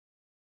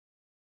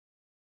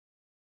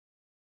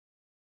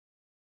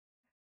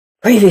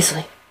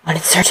Previously on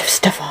In Search of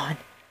Stefan.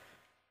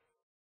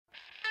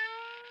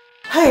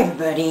 Hi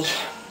everybody.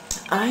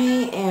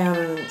 I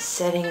am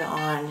setting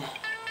on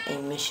a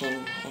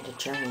mission and a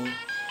journey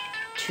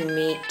to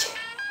meet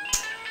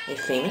a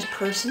famous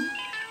person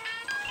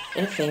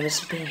in a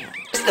famous band.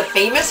 The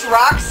famous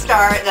rock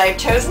star that I've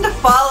chosen to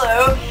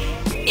follow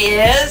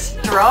is,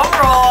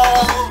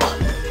 drumroll,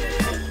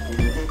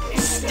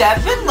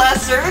 Stefan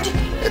Lessard.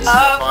 It's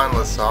Stefan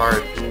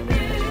Lessard.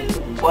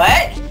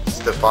 What?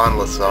 Stefan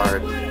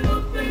Lessard.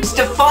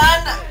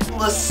 Stefan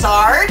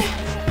Lessard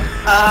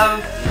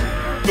of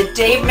the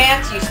Dave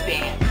Matthews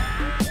Band.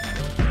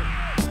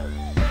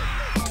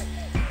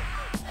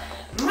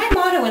 My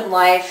motto in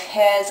life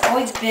has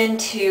always been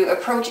to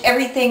approach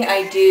everything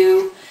I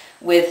do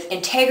with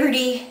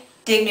integrity,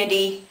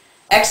 dignity,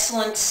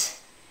 excellence,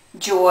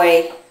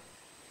 joy,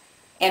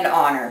 and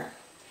honor.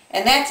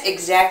 And that's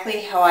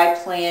exactly how I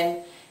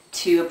plan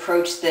to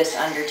approach this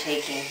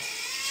undertaking.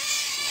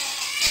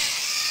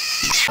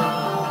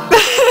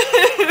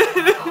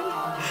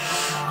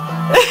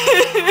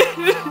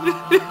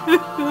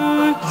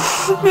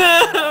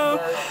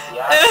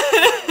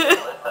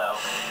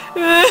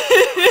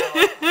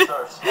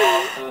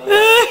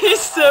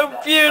 He's so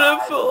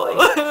beautiful.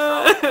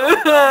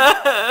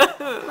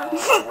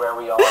 Where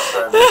we all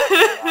started.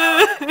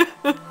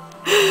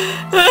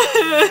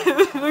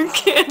 I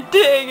can't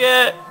take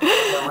it. The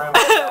room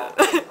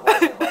wasn't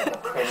like a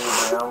pretty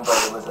room, but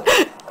it was a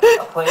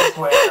place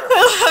where I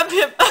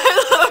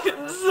love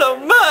him so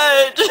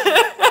much.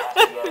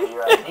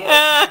 your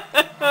ideas.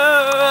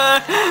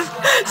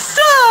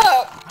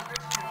 Stop!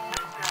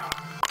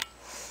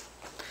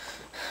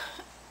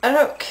 I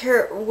don't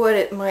care what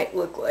it might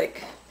look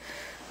like,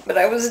 but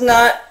I was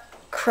not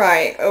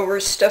crying over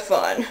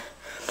Stefan.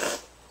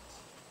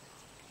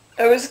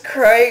 I was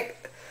crying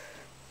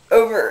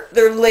over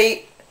their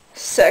late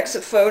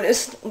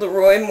saxophonist,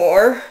 Leroy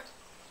Moore,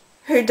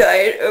 who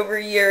died over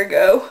a year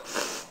ago.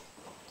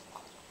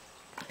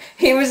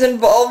 He was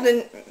involved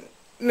in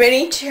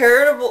many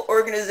charitable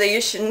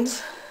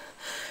organizations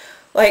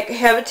like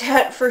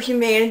Habitat for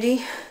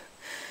Humanity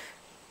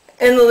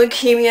and the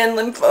Leukemia and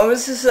Lymphoma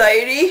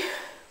Society.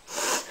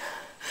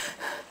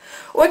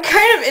 What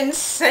kind of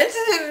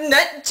insensitive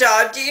nut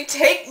job do you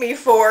take me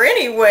for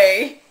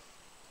anyway?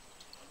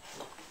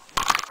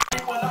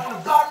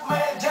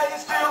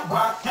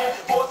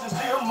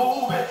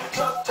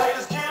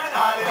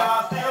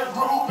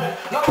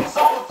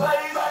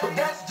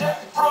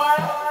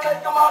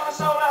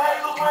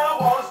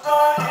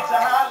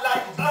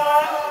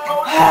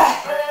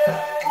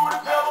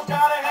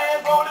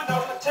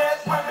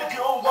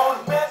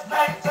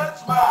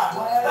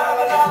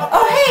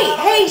 Oh,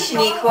 hey,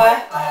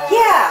 Shaniqua.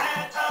 Yeah,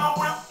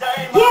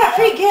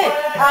 pretty good.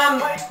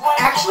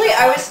 Actually,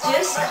 I was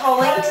just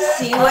calling to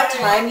see what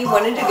time you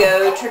wanted to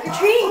go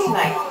trick-or-treating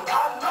tonight.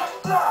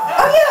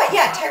 Oh,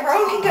 yeah,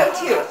 Tyrone can go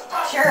too.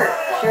 Sure,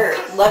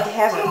 love to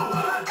have him.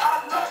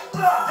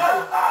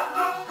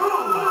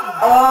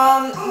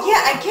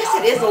 Yeah, I guess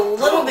it is a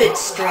little bit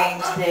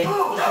strange that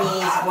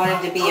he's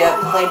wanted to be a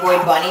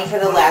Playboy bunny for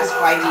the last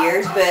 5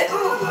 years, but,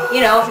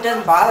 you know, if it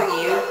doesn't bother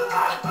you.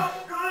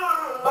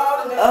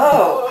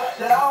 Oh.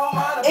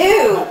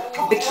 Ew.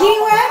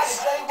 Bikini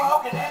wax?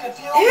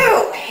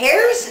 Ew.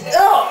 Hairs?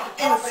 Ugh.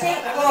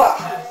 Insane. Ugh.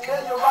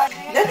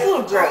 That's a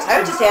little gross. I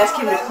would just ask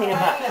him to clean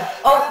them up.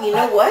 Oh, you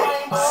know what?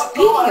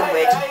 Speaking of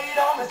which,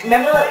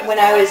 remember when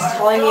I was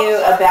telling you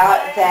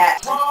about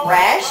that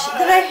rash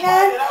that I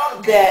had?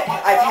 That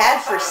I've had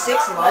for 6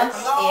 months,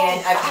 and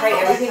I've tried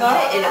everything on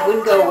it, and it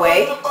wouldn't go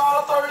away?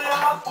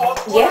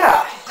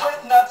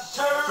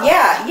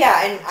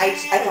 Yeah, and I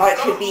thought it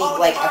could be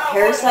like a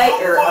parasite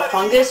or a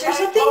fungus or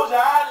something.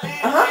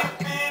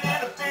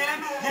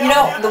 You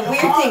know, the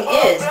weird thing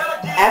is,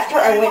 after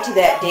I went to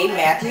that Dave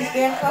Matthews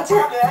Band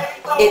concert,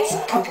 it's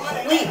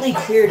completely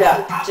cleared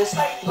up, just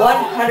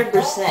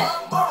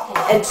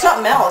 100%. And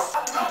something else,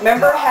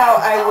 remember how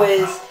I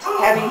was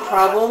having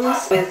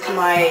problems with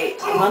my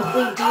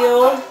monthly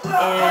deal,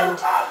 and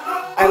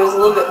I was a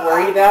little bit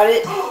worried about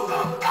it?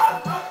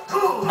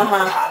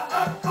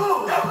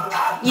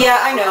 Yeah,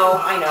 I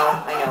know.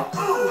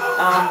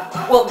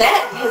 Well,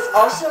 that has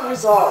also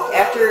resolved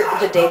after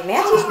the Dave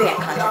Matthews Band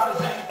concert.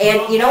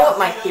 And you know what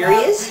my theory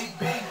is?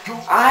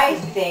 I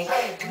think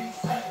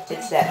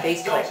it's that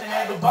bass player.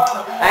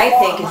 I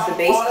think it's the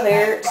bass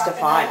player,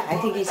 Stefan. I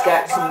think he's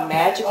got some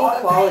magical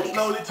qualities.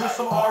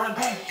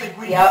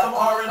 Yep,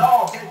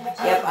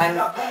 I'm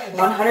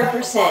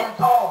 100%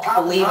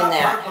 believe in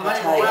that, I'll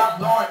tell you.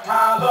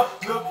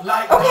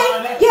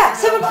 Okay, yeah,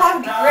 7 o'clock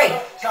would be great.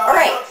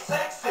 Alright.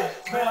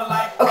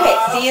 Okay,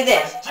 see you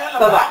then.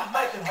 Bye-bye.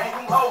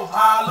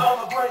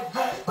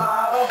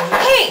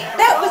 Hey,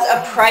 that was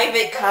a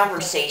private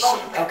conversation,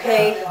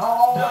 okay?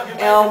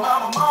 You know,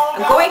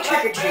 I'm going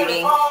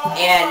trick-or-treating,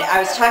 and I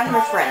was talking to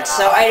my friends,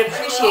 so I'd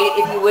appreciate it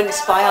if you wouldn't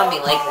spy on me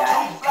like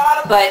that.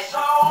 But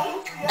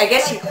I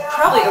guess you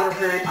probably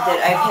overheard that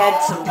I've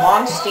had some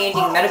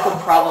long-standing medical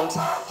problems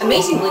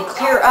amazingly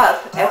clear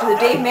up after the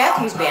Dave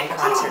Matthews Band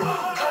concert.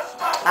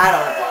 I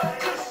don't know.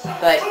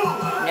 But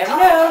you never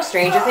know.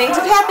 Stranger things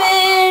have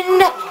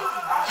happened.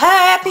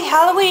 Happy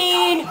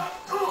Halloween.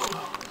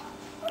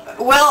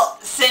 Well,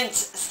 since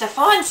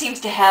Stefan seems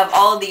to have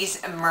all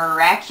these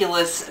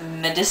miraculous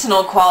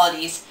medicinal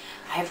qualities,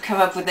 I've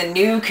come up with a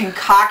new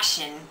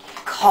concoction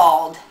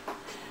called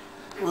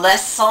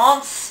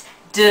l'essence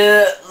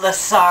de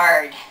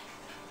lizard.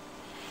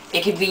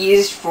 It could be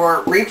used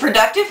for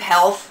reproductive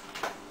health,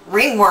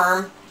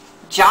 ringworm,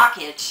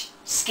 jock itch,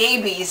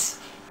 scabies,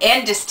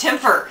 and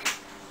distemper.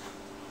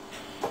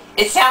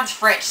 It sounds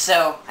French,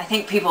 so I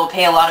think people will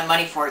pay a lot of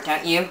money for it,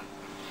 don't you?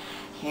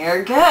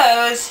 Here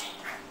goes.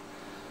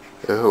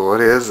 Ew,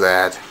 what is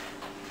that?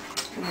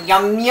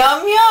 Yum,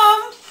 yum,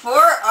 yum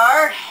for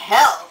our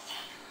health.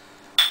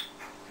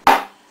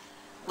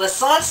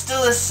 L'essence de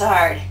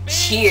lizard.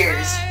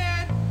 Cheers.